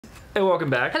Hey, welcome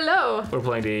back. Hello. We're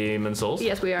playing Demon Souls.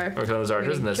 Yes, we are. We're killing those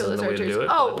archers, and this isn't the way to do it.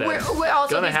 Oh, we're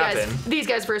also these guys. happen. These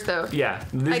guys first, though. Yeah,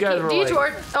 these guys were detour.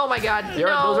 like... Oh my god.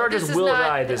 No, those archers this will is not,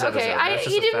 die this episode. Okay, That's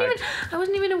just a fact. I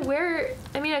wasn't even aware.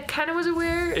 I mean, I kind of was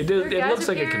aware. It looks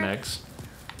like it connects.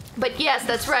 But yes,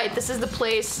 that's right. This is the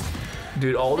place.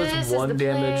 Dude, all this one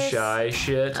damage place. shy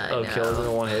shit of kills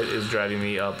in one hit is driving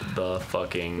me up the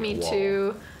fucking Me wall.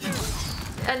 too.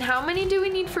 And how many do we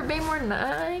need for Baymore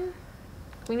 9?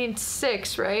 We need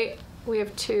 6, right? We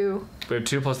have 2. We have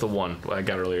 2 plus the 1 I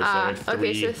got earlier, so we have 3.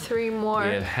 Okay, so 3 more.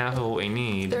 We have half of what we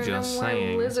need, There are just no more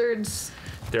saying. lizards.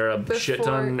 There are a shit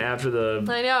ton after the...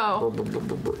 I know.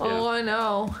 Yeah. Oh, I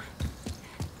know.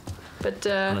 But,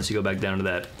 Unless you go back down to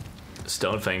that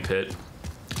Stone Fang pit.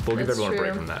 We'll give everyone a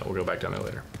break true. from that. We'll go back down there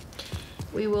later.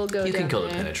 we will go You down can kill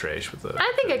there. the penetration with the...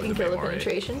 I think I can kill the Baymore 8.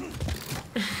 penetration.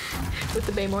 With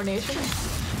the Baymore Nation.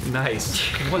 Nice.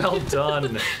 Well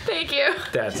done. Thank you.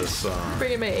 That's a song.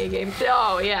 Bring in my A game.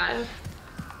 Oh, yeah.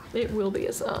 It will be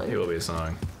a song. It will be a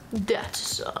song. That's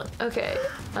a song. Okay.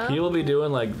 He will be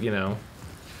doing, like, you know...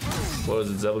 What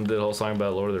was it? Zeppelin did a whole song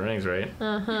about Lord of the Rings, right?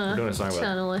 Uh-huh. We're doing a song about...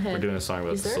 Tunnel ahead. We're doing a song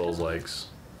about Is there a Souls tunnel? likes.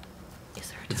 Is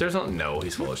there a Is there something? No,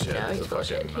 he's full of shit. No, he's a full of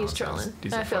shit. fucking He's nonsense.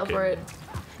 trolling. I fell for it.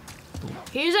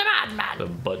 He's a The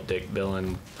madman. butt dick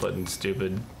villain putting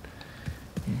stupid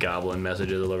goblin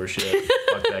messages all over shit.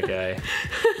 Fuck that guy.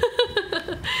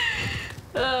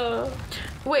 Oh.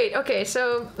 Wait, okay,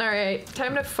 so, alright.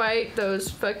 Time to fight those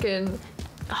fucking...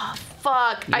 Oh,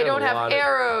 fuck. You I got don't a have lot of-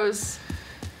 arrows.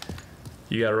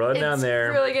 You gotta run down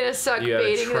there. It's really gonna suck You gotta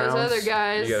baiting trounce, those other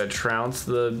guys. You gotta trounce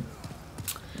the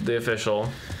official.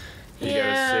 You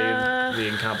gotta save the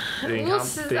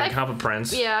incompetent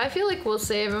prince. Yeah, I feel like we'll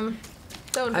save him.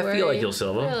 Don't worry. I feel like you'll save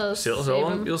him. We'll Save save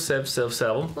him. him. You'll save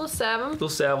him. We'll save him.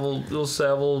 You'll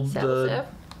savel the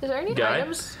Is there any guy.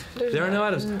 items? There are no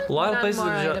items. A lot of none places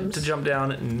more to jump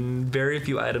down, and very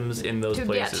few items in those To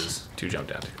places to jump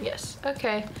down to. Yes.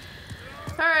 Okay.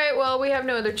 All right. Well, we have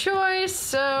no other choice,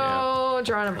 so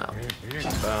Geronimo.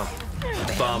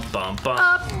 Bump, bump, bump.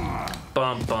 Up.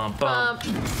 Bump, bump, bump.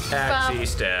 Axie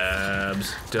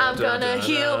stabs. I'm gonna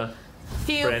heal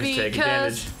Friends take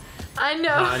because advantage. I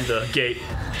know Behind the gate.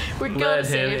 we're gonna Let him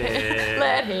save him. in.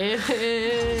 Let him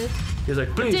in. He's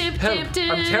like, please, Dip, help. dip,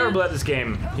 dip. I'm terrible at this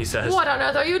game, he says. What on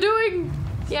earth are you doing?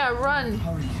 Yeah, run,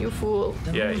 you fool.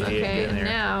 Yeah, you Okay, get in there.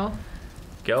 now.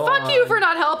 Go Fuck on, you for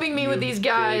not helping me you with these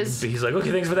guys. He's like,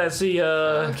 okay, thanks for that. See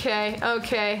ya. Okay,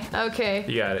 okay, okay.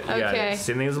 You got it. You got Okay. it.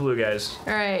 Same thing as the blue guys.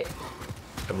 All right.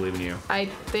 I believe in you. I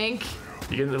think.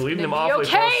 You can leave them Maybe awfully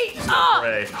okay. close. Oh!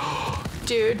 Prey.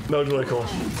 Dude, That was really cool.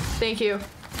 thank you.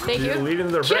 Thank you. Leave them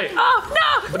to their prey. Get off!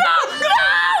 No! No! No!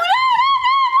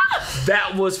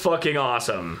 That was fucking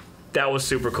awesome. That was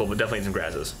super cool, but definitely need some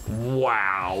grasses.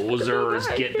 Wow,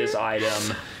 Zers, get this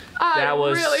item. That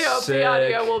was really hope sick. the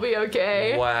audio will be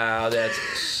okay. Wow, that's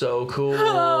so cool, dude.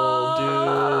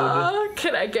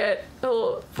 Can I get?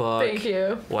 Oh, Fuck. thank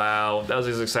you. Wow, that was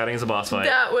as exciting as a boss fight.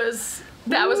 That was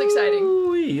exciting.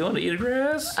 Ooh, you want to eat a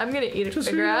grass? I'm gonna eat Just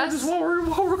a grass. Just while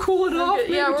we're cooling off.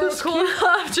 Yeah, maybe we're just cool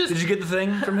enough. Just Did you get the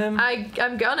thing from him?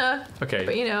 I'm gonna. Okay.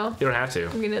 But you know, You don't have to.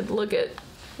 I'm gonna look at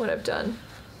what I've done.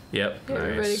 Yep. Nice.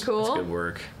 Everybody cool? That's good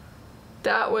work.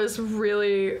 That was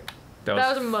really. That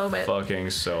was a moment. Fucking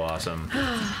so awesome.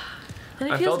 And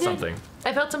it I feels felt good. something.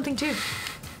 I felt something too.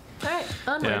 All right,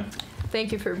 onward. Yeah.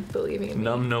 Thank you for believing in me.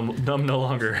 Numb no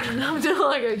longer. No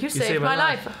longer. You saved my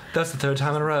life. That's the 3rd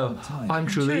time in a row. I'm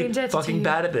truly Strange entity. fucking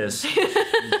bad at this.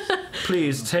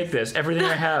 Please take this. Everything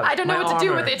I have. I don't know My what to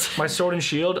do armor, with it. My sword and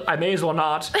shield. I may as well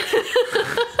not.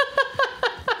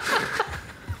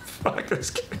 Fuck, this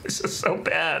game is just so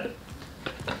bad.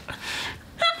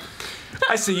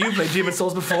 I see you play Demon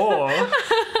Souls before.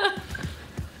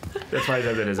 That's why I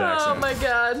did his accent. Oh my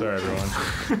god. Sorry, everyone.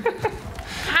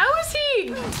 How is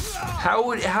he?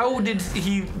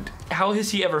 How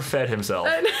has he ever fed himself?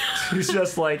 He's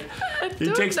just like, he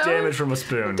don't takes know. damage from a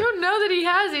spoon. Don't know that he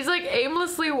has. He's like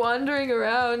aimlessly wandering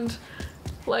around.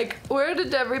 Like, where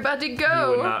did everybody He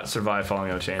go? would not survive falling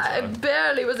on a chainsaw. I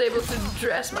barely was able to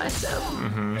dress myself.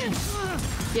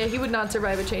 Mm-hmm. Yeah, he would not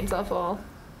survive a chainsaw fall.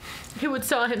 He would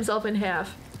saw himself in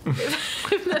half.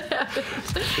 if that happened.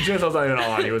 The chainsaw's not even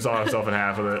on. He would saw himself in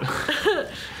half of it.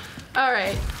 All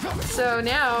right. So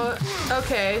now,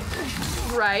 okay.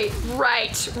 Right.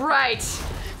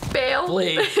 Bail.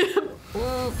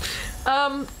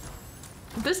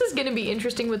 This is gonna be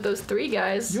interesting with those 3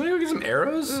 guys. You want to go get some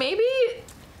arrows? Maybe.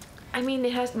 I mean,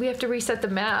 we have to reset the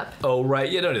map. Oh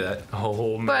right, yeah, don't do that.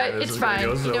 Oh man, But this it's is gonna fine.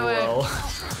 go so You know what?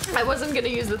 well. I wasn't gonna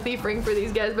use the thief ring for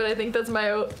these guys, but I think that's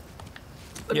my.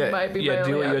 That Yeah, might be yeah, my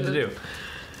do only what you had to option.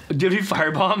 do. Do you have any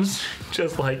fire bombs?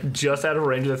 Just out of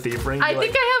range of the thief ring? I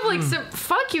think I have some.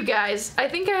 Fuck you guys. I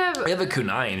think I have. I have a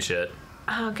kunai and shit.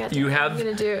 Oh god. You have. I'm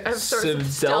gonna do. I have sort some of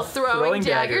stealth throwing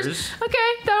daggers. Okay,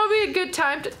 that'll be a good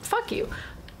time to. Fuck you.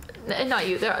 Not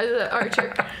you, the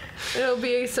archer. It'll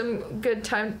be some good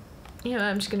time. You know,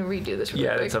 I'm just gonna redo this really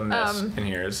quick. Yeah, it's a mess in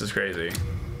here. This is crazy.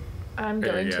 I'm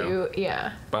going to,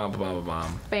 yeah. Bam, bam, bam,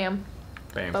 bam. Bam.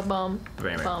 Bam, bam,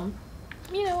 Bam. bam.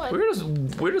 You know what?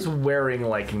 We're just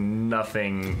wearing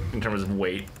nothing in terms of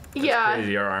weight. It's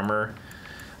crazy, our armor.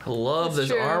 I love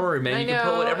this armor, man. You can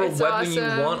put whatever weapon you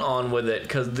want on with it,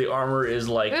 because the armor is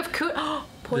we have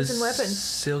poison the weapon.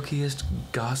 silkiest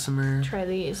gossamer. Try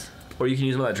these. Or you can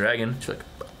use them on that dragon. Just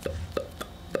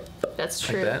That's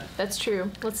true. that. That's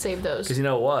true. Let's save those. Because you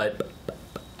know what?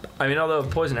 I mean, although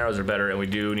poison arrows are better, and we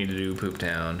do need to do Poop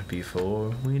Town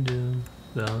before we do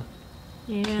the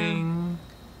king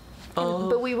of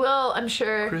but we will, I'm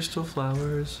sure. crystal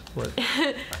flowers. What?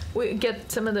 We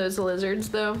get some of those lizards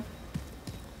though.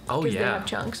 Oh Because yeah. they have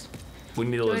chunks. We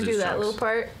need the Do you lizard want to do that chunks. little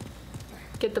part?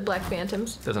 Get the black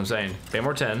phantoms. That's what I'm saying. Bam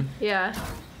or 10. Yeah.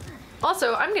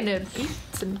 Also, I'm gonna eat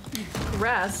some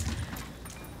grass.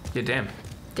 Yeah, damn.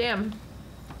 Damn.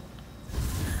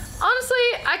 Honestly,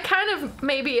 I kind of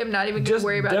maybe am not even gonna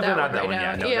worry about that definitely one not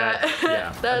right that now. one.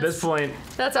 Yeah, no, At this point,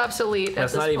 that's obsolete.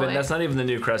 that's not even the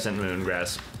new crescent moon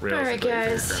grass. All right,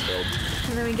 guys.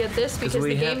 And then we get this because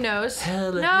the game knows.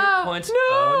 Hella No, hit points. no.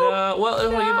 Oh no. Well,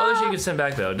 it'll give other shit you No. can send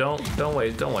back though. Don't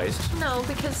waste. No,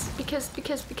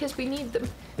 because we need them.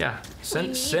 Yeah.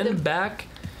 need Send them. back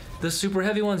the super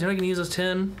heavy ones. You're not gonna use those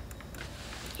 10.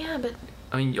 Yeah, but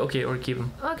I mean, okay, or keep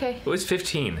them. okay. Oh, it's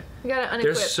 15. We gotta unequip.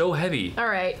 They're so heavy. All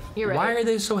right, you're right. Why are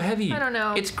they so heavy? I don't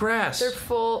know. It's grass. They're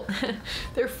full.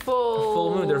 They're full.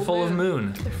 full of moon. They're full of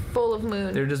moon. They're full of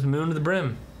moon. They're just moon to the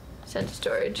brim. Sent to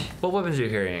storage. What weapons are you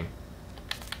carrying?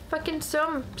 Fucking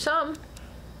some.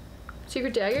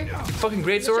 Secret dagger. Fucking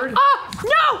greatsword? Oh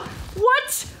no!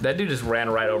 What? That dude just ran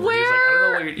right over. Where? He was like, I don't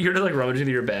know what you're just rummaging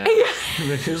through your bag.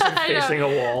 You're just I know. facing a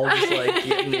wall, just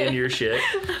getting in your shit.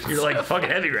 You're like, fucking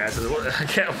heavy grasses. What? I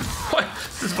can't. What?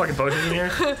 Is this fucking potion in here?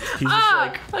 He's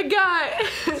just a guy.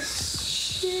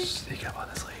 sneak up on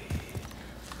this lady.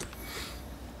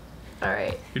 All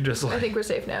right. You're just I think we're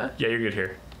safe now. yeah, you're good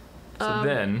here. So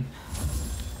then.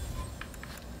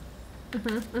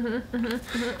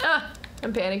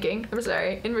 I'm panicking. I'm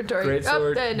sorry. Inventory.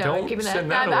 Greatsword. No, Don't I'm keeping that.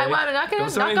 send that away. I'm not Don't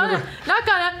send gonna.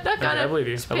 I believe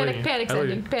you. I believe you. Panic I believe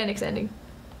sending. you. Panic sending.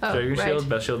 Oh, Dragon right. shield,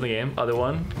 best shield in the game. Other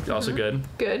one, also good.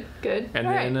 Good. And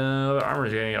All then right.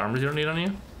 armors. You got any armors you don't need on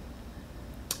you?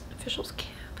 Official's cap.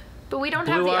 But we don't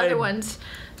have the Blue-eyed- other ones,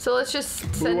 so let's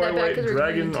just send that back because we're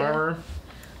dragon going to. armor.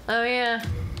 Oh yeah.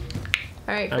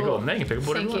 All right. Cool. Alright, cool. Now you can pick up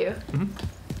whatever Thank you. want.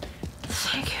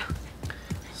 Thank you.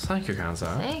 Thank you,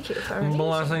 Kansa. Thank you for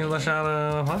Blessing the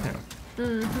shadow.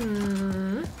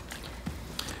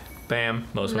 Bam.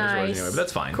 Most ones Nice. anyway, but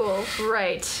that's fine. Cool.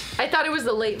 Right. I thought it was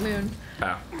the late moon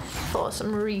Oh. for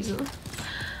some reason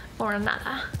or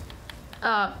another.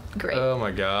 Great. Oh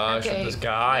my gosh, Okay. this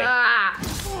guy.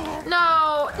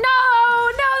 No,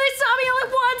 they saw me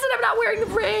only once and I'm not wearing the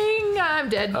ring. I'm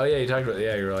dead. Oh yeah, you talked about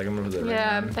you were like, I'm gonna put that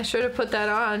Yeah, ring on. I should have put that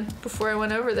on before I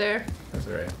went over there. That's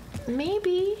alright.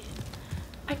 Maybe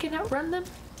I can outrun them.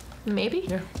 Maybe.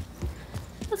 Yeah.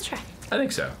 Let's try. I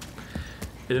think so.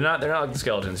 They're not like the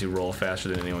skeletons who roll faster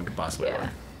than anyone could possibly Yeah. run.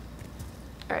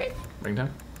 All right. Ring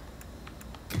time?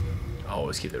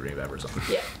 Always keep the ring backwards on.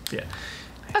 Yeah. Yeah.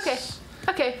 Okay.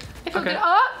 I feel Okay. good.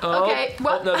 Oh. Okay.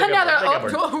 Well, Oh, no, they got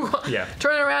another. Yeah.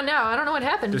 Turning around now. I don't know what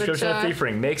happened. Description but, of thief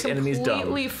ring makes enemies dumb.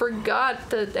 Completely forgot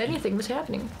that anything was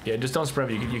happening. Yeah, just don't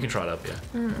sprint. You can trot up. Yeah.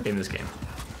 In this game.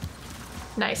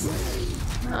 Nice.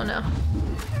 Oh no.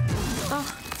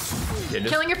 Oh. Yeah,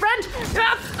 just, Killing your friend.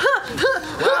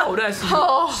 wow, nice.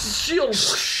 Oh. Shield.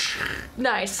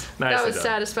 Nice. That Nicely was done.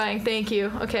 satisfying. Thank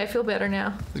you. Okay, I feel better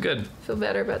now. It's good. Feel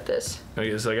better about this.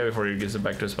 Okay, so like before he gets it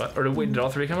back to his spot. Or wait, did all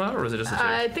three come out, or was it just the two?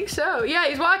 I think so. Yeah,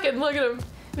 he's walking. Look at him.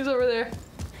 He's over there.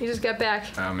 He just got back.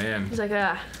 Oh man. He's like,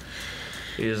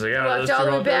 He's like, Walked all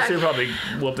the way those back. two probably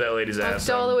whooped that lady's ass.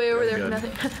 walked all the way over That's there. good.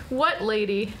 Nothing. What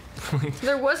lady?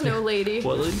 There was no lady.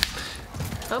 What lady?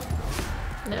 Oh.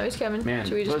 No, he's coming. Man,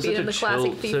 Should we what just is beat such him a the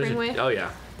classic chill- thief such ring a- way? Oh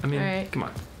yeah. I mean, Alright. come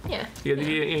on. Yeah.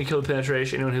 You kill the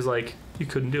penetration. Anyone who's like, you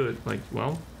couldn't do it. Like,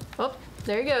 well, Oh,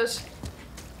 there he goes.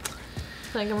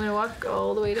 Like I'm gonna walk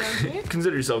all the way down here.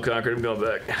 consider yourself conquered. I'm going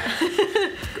back.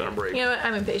 Gonna break. You know what?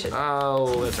 I'm impatient.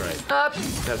 Oh, that's right. Up.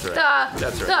 That's right. Ah,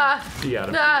 That's right. ah, You got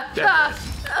him. ah, That's ah,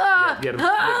 right. ah, Get him.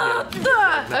 ah, Get him.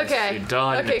 ah. Nice. Okay. You're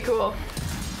done. Okay, cool.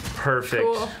 Perfect.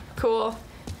 Cool.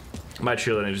 My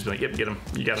cheerleader would just be like, yep, get him.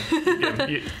 You got him. You get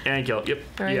him. And kill him. Yep.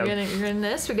 All right, you're in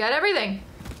this. We got everything.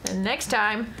 And next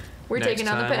time, we're taking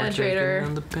on the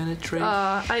Penetrator.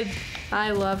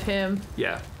 I love him.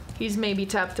 Yeah. He's maybe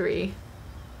top 3.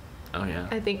 Oh, yeah.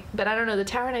 I think, but I don't know. The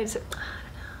Tower Knights, I don't know.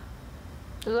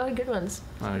 There's a lot of good ones.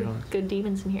 Good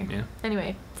demons in here. Yeah.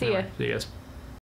 Anyway, see ya. See you guys.